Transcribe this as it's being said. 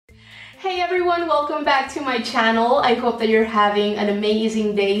everyone, welcome back to my channel. I hope that you're having an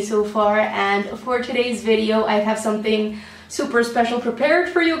amazing day so far, and for today's video I have something super special prepared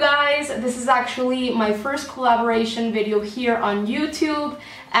for you guys. This is actually my first collaboration video here on YouTube,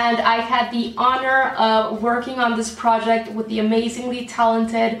 and I had the honor of working on this project with the amazingly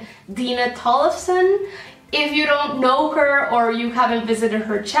talented Dena Tollefson. If you don't know her or you haven't visited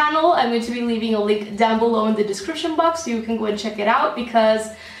her channel, I'm going to be leaving a link down below in the description box so you can go and check it out, because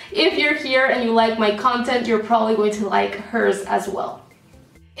if you're here and you like my content, you're probably going to like hers as well.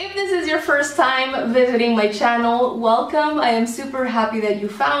 If this is your first time visiting my channel, welcome. I am super happy that you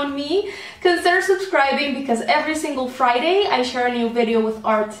found me. Consider subscribing because every single Friday I share a new video with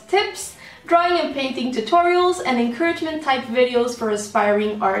art tips, drawing and painting tutorials, and encouragement type videos for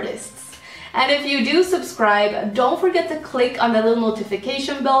aspiring artists. And if you do subscribe, don't forget to click on the little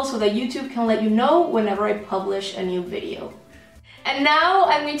notification bell so that YouTube can let you know whenever I publish a new video. And now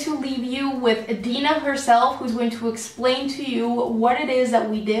I'm going to leave you with Dena herself, who's going to explain to you what it is that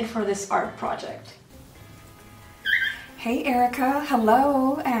we did for this art project. Hey Erica,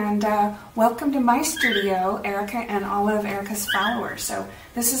 hello, and welcome to my studio, Erica and all of Erica's followers. So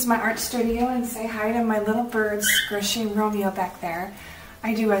this is my art studio, and say hi to my little birds, Squishy and Romeo back there.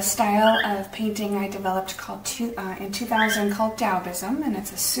 I do a style of painting I developed in 2000 called Daubism, and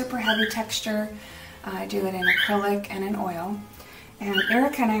it's a super heavy texture. I do it in acrylic and in oil. And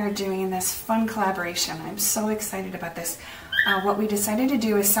Erica and I are doing this fun collaboration. I'm so excited about this. What we decided to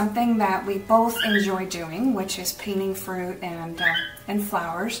do is something that we both enjoy doing, which is painting fruit and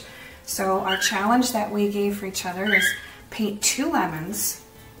flowers. So our challenge that we gave for each other is paint 2 lemons,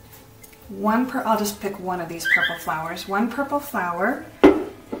 I'll just pick one of these purple flowers, 1 purple flower,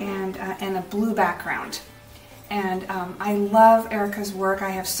 and a blue background. And I love Erica's work.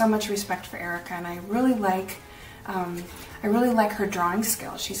 I have so much respect for Erica, and I really like her drawing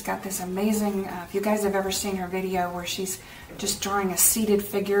skills. She's got this amazing, if you guys have ever seen her video where she's just drawing a seated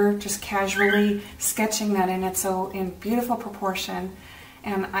figure, just casually sketching that in, it's so in beautiful proportion.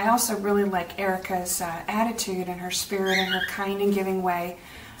 And I also really like Erica's attitude and her spirit and her kind and giving way.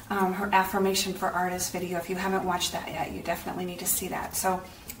 Her affirmation for artists video, if you haven't watched that yet, you definitely need to see that. So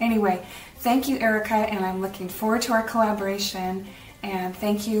anyway, thank you Erica, and I'm looking forward to our collaboration. And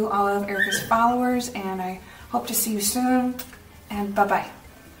thank you all of Erica's followers, and I hope to see you soon, and bye-bye.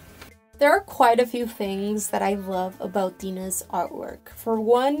 There are quite a few things that I love about Dena's artwork. For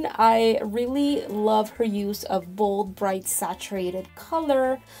one, I really love her use of bold, bright, saturated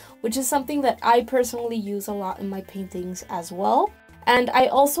color, which is something that I personally use a lot in my paintings as well. And I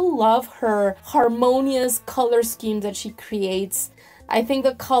also love her harmonious color scheme that she creates. I think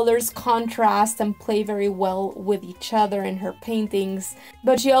the colors contrast and play very well with each other in her paintings,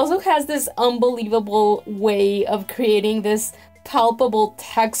 but she also has this unbelievable way of creating this palpable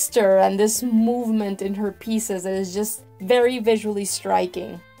texture and this movement in her pieces that is just very visually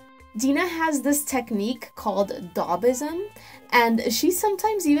striking. Dena has this technique called Daubism, and she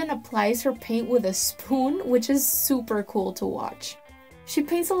sometimes even applies her paint with a spoon, which is super cool to watch. She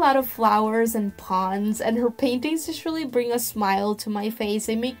paints a lot of flowers and ponds, and her paintings just really bring a smile to my face.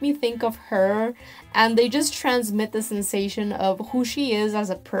 They make me think of her, and they just transmit the sensation of who she is as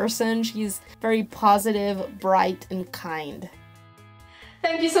a person. She's very positive, bright, and kind.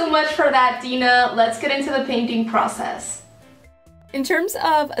 Thank you so much for that, Dena. Let's get into the painting process. In terms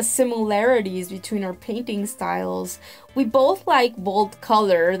of similarities between our painting styles, we both like bold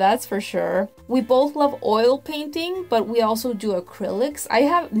color, that's for sure. We both love oil painting, but we also do acrylics. I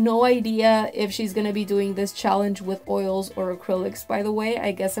have no idea if she's gonna be doing this challenge with oils or acrylics, by the way.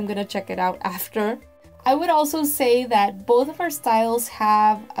 I guess I'm gonna check it out after. I would also say that both of our styles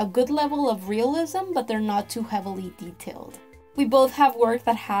have a good level of realism, but they're not too heavily detailed. We both have work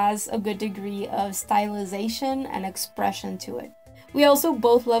that has a good degree of stylization and expression to it. We also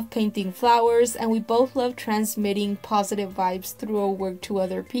both love painting flowers, and we both love transmitting positive vibes through our work to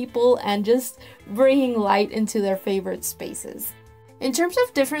other people and just bringing light into their favorite spaces. In terms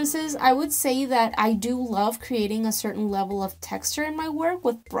of differences, I would say that I do love creating a certain level of texture in my work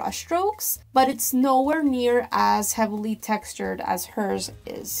with brush strokes, but it's nowhere near as heavily textured as hers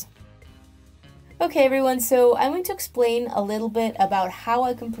is. Okay everyone, so I'm going to explain a little bit about how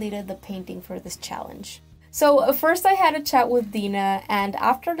I completed the painting for this challenge. So first I had a chat with Dena, and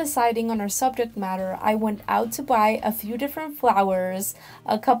after deciding on our subject matter, I went out to buy a few different flowers,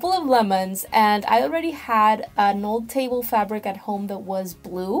 a couple of lemons, and I already had an old table fabric at home that was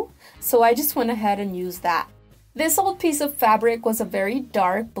blue, so I just went ahead and used that. This old piece of fabric was a very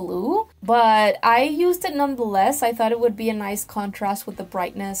dark blue, but I used it nonetheless. I thought it would be a nice contrast with the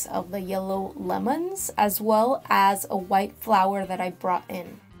brightness of the yellow lemons, as well as a white flower that I brought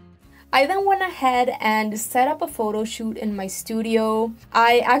in. I then went ahead and set up a photo shoot in my studio.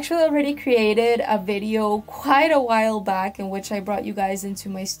 I actually already created a video quite a while back in which I brought you guys into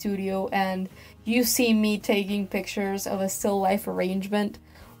my studio and you see me taking pictures of a still life arrangement.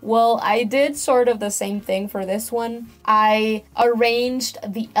 Well, I did sort of the same thing for this one. I arranged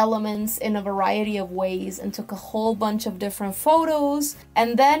the elements in a variety of ways and took a whole bunch of different photos,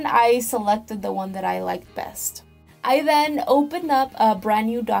 and then I selected the one that I liked best. I then opened up a brand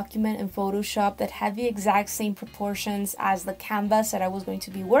new document in Photoshop that had the exact same proportions as the canvas that I was going to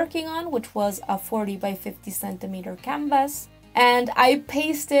be working on, which was a 40 by 50 centimeter canvas, and I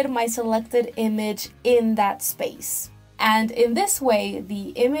pasted my selected image in that space. And in this way, the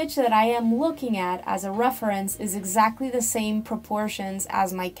image that I am looking at as a reference is exactly the same proportions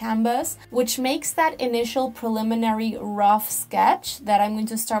as my canvas, which makes that initial preliminary rough sketch that I'm going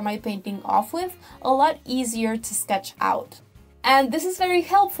to start my painting off with a lot easier to sketch out. And this is very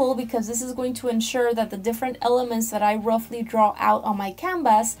helpful because this is going to ensure that the different elements that I roughly draw out on my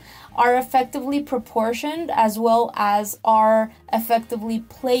canvas are effectively proportioned as well as are effectively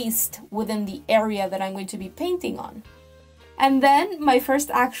placed within the area that I'm going to be painting on. And then my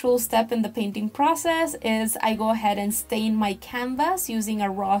first actual step in the painting process is I go ahead and stain my canvas using a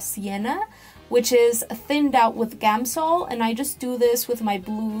raw sienna, which is thinned out with Gamsol, and I just do this with my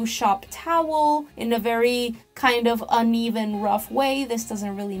blue shop towel in a very kind of uneven, rough way. This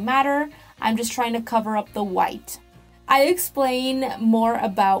doesn't really matter. I'm just trying to cover up the white. I explain more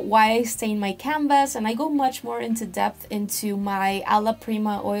about why I stain my canvas, and I go much more into depth into my Alla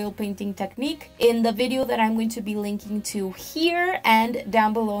Prima oil painting technique in the video that I'm going to be linking to here and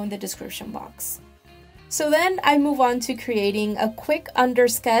down below in the description box. So then I move on to creating a quick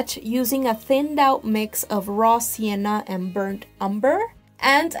undersketch using a thinned out mix of raw sienna and burnt umber.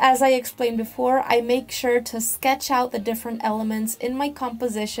 And as I explained before, I make sure to sketch out the different elements in my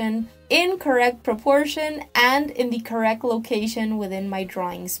composition in correct proportion and in the correct location within my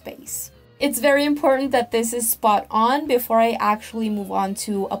drawing space. It's very important that this is spot on before I actually move on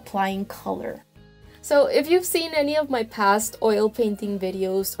to applying color. So if you've seen any of my past oil painting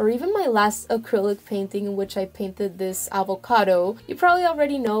videos or even my last acrylic painting in which I painted this avocado, you probably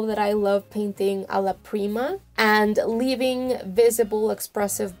already know that I love painting alla prima and leaving visible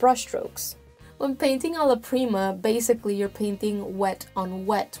expressive brushstrokes. When painting alla prima, basically you're painting wet on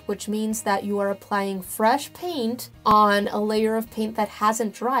wet, which means that you are applying fresh paint on a layer of paint that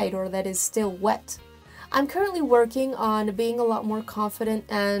hasn't dried or that is still wet. I'm currently working on being a lot more confident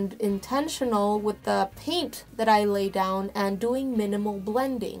and intentional with the paint that I lay down and doing minimal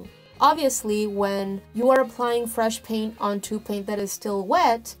blending. Obviously, when you are applying fresh paint onto paint that is still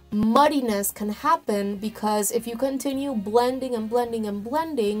wet, muddiness can happen because if you continue blending and blending and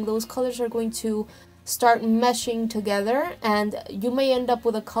blending, those colors are going to start meshing together and you may end up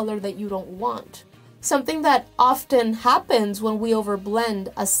with a color that you don't want. Something that often happens when we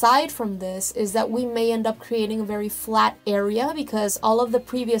overblend, aside from this, is that we may end up creating a very flat area because all of the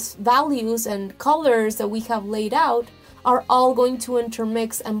previous values and colors that we have laid out are all going to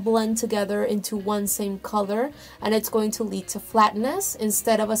intermix and blend together into one same color, and it's going to lead to flatness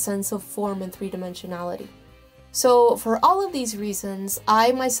instead of a sense of form and three-dimensionality. So for all of these reasons,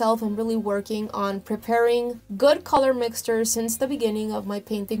 I myself am really working on preparing good color mixtures since the beginning of my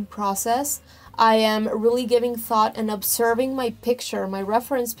painting process. I am really giving thought and observing my picture, my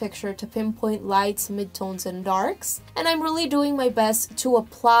reference picture, to pinpoint lights, midtones, and darks. And I'm really doing my best to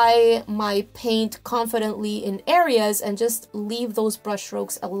apply my paint confidently in areas and just leave those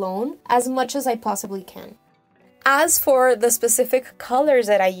brushstrokes alone as much as I possibly can. As for the specific colors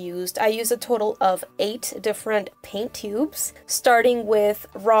that I used a total of 8 different paint tubes, starting with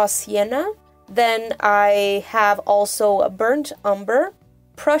raw sienna. Then I have also burnt umber,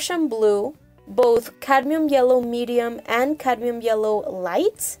 Prussian blue, both cadmium yellow medium and cadmium yellow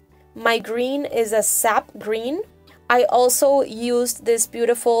light. My green is a sap green. I also used this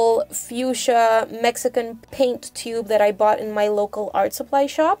beautiful fuchsia Mexican paint tube that I bought in my local art supply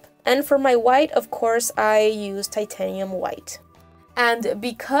shop. And for my white, of course, I used titanium white. And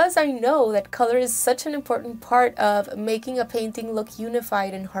because I know that color is such an important part of making a painting look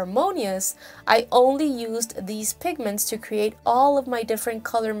unified and harmonious, I only used these pigments to create all of my different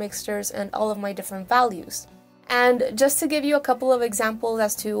color mixtures and all of my different values. And just to give you a couple of examples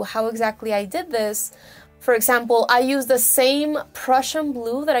as to how exactly I did this, for example, I used the same Prussian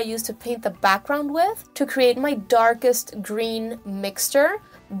blue that I used to paint the background with to create my darkest green mixture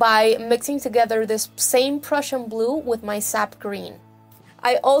by mixing together this same Prussian blue with my sap green.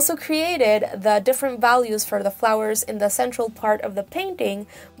 I also created the different values for the flowers in the central part of the painting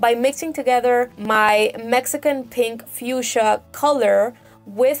by mixing together my Mexican pink fuchsia color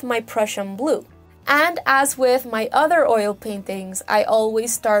with my Prussian blue. And as with my other oil paintings, I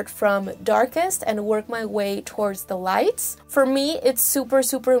always start from darkest and work my way towards the lights. For me, it's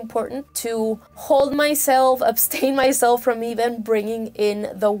super important to hold myself, abstain myself from even bringing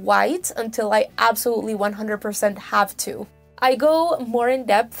in the white until I absolutely 100% have to. I go more in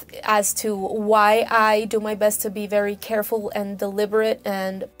depth as to why I do my best to be very careful and deliberate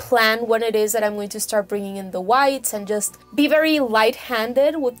and plan when it is that I'm going to start bringing in the whites, and just be very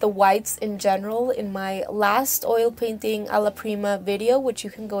light-handed with the whites in general in my last oil painting Alla Prima video, which you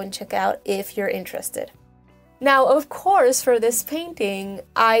can go and check out if you're interested. Now, of course, for this painting,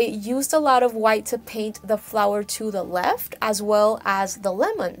 I used a lot of white to paint the flower to the left as well as the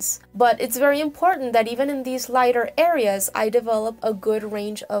lemons. But it's very important that even in these lighter areas, I develop a good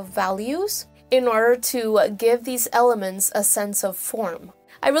range of values in order to give these elements a sense of form.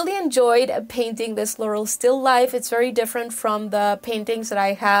 I really enjoyed painting this floral still life. It's very different from the paintings that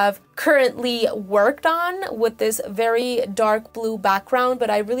I have currently worked on with this very dark blue background,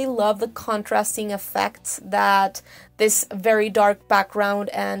 but I really love the contrasting effects that this very dark background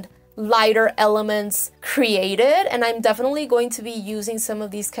and lighter elements created, and I'm definitely going to be using some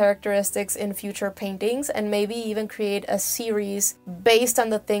of these characteristics in future paintings, and maybe even create a series based on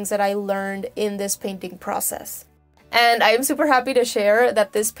the things that I learned in this painting process. And I am super happy to share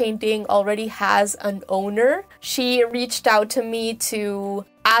that this painting already has an owner. She reached out to me to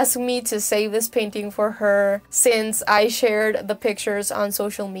ask me to save this painting for her since I shared the pictures on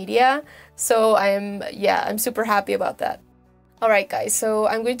social media. So I'm super happy about that. Alright guys, so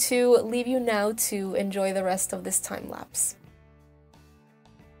I'm going to leave you now to enjoy the rest of this time lapse.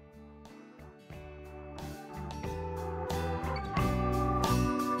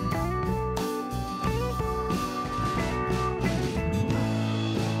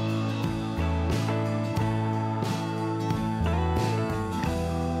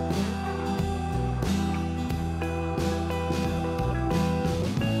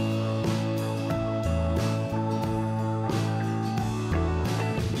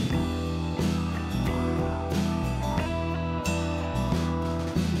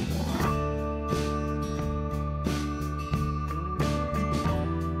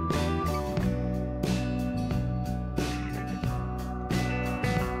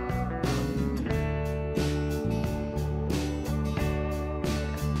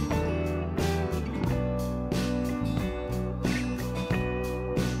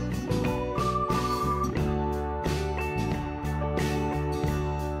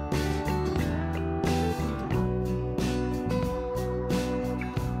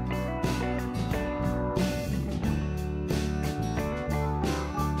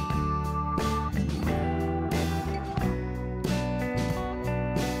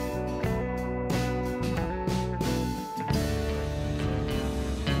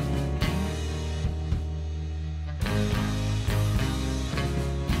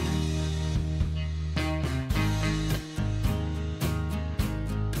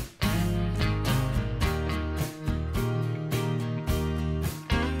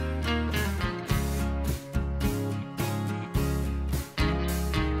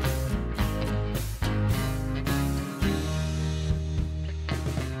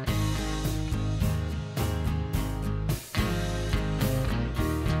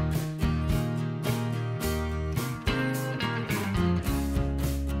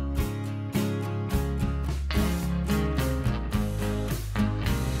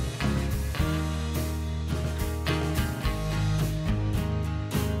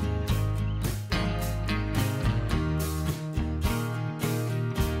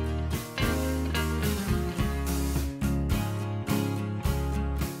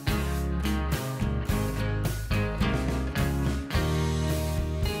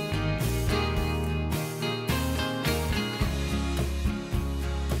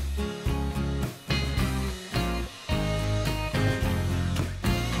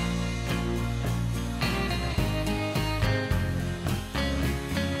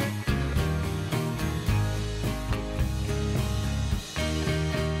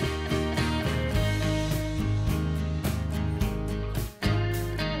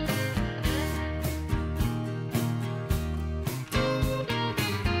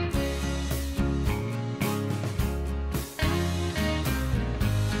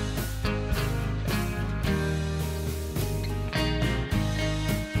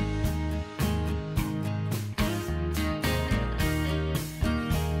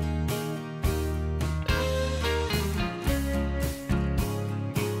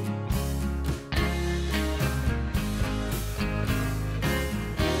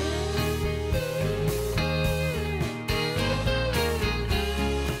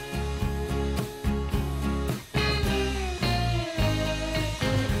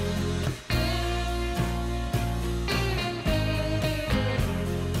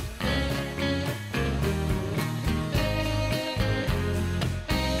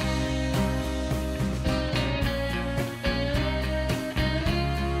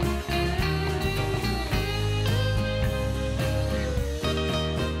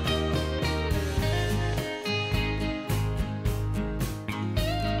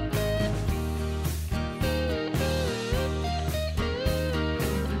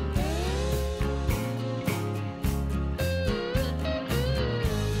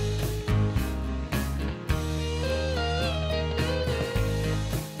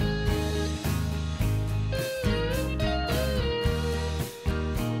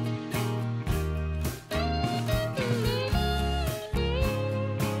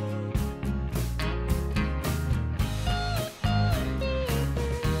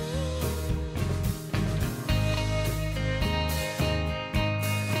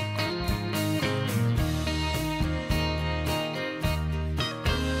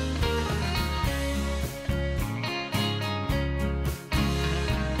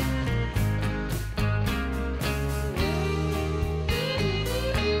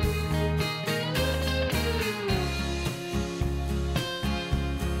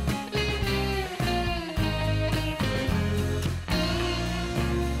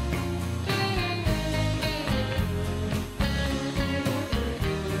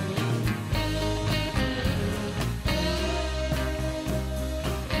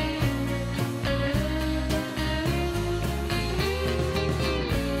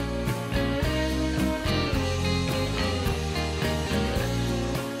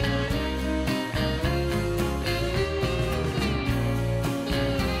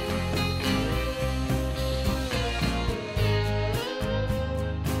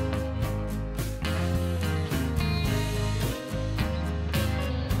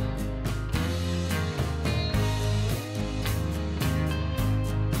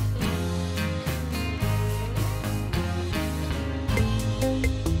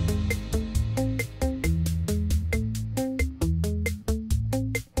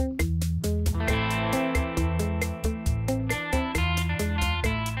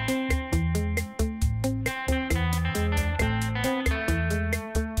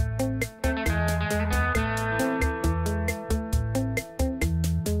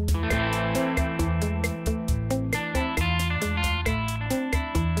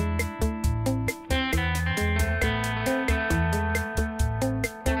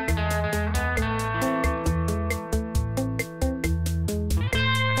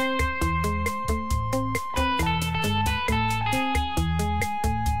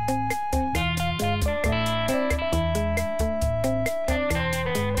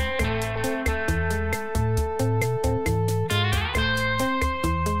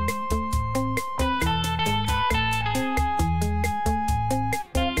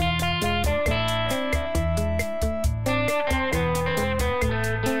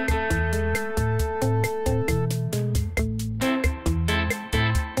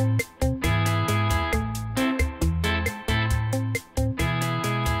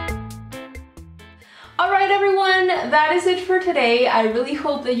 everyone, that is it for today. I really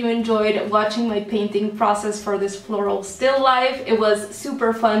hope that you enjoyed watching my painting process for this floral still life. It was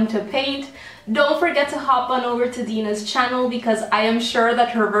super fun to paint. Don't forget to hop on over to Dena's channel because I am sure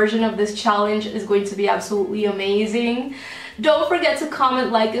that her version of this challenge is going to be absolutely amazing. Don't forget to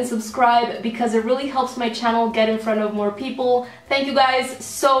comment, like, and subscribe because it really helps my channel get in front of more people. Thank you guys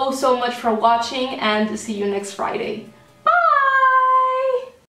so much for watching and see you next Friday.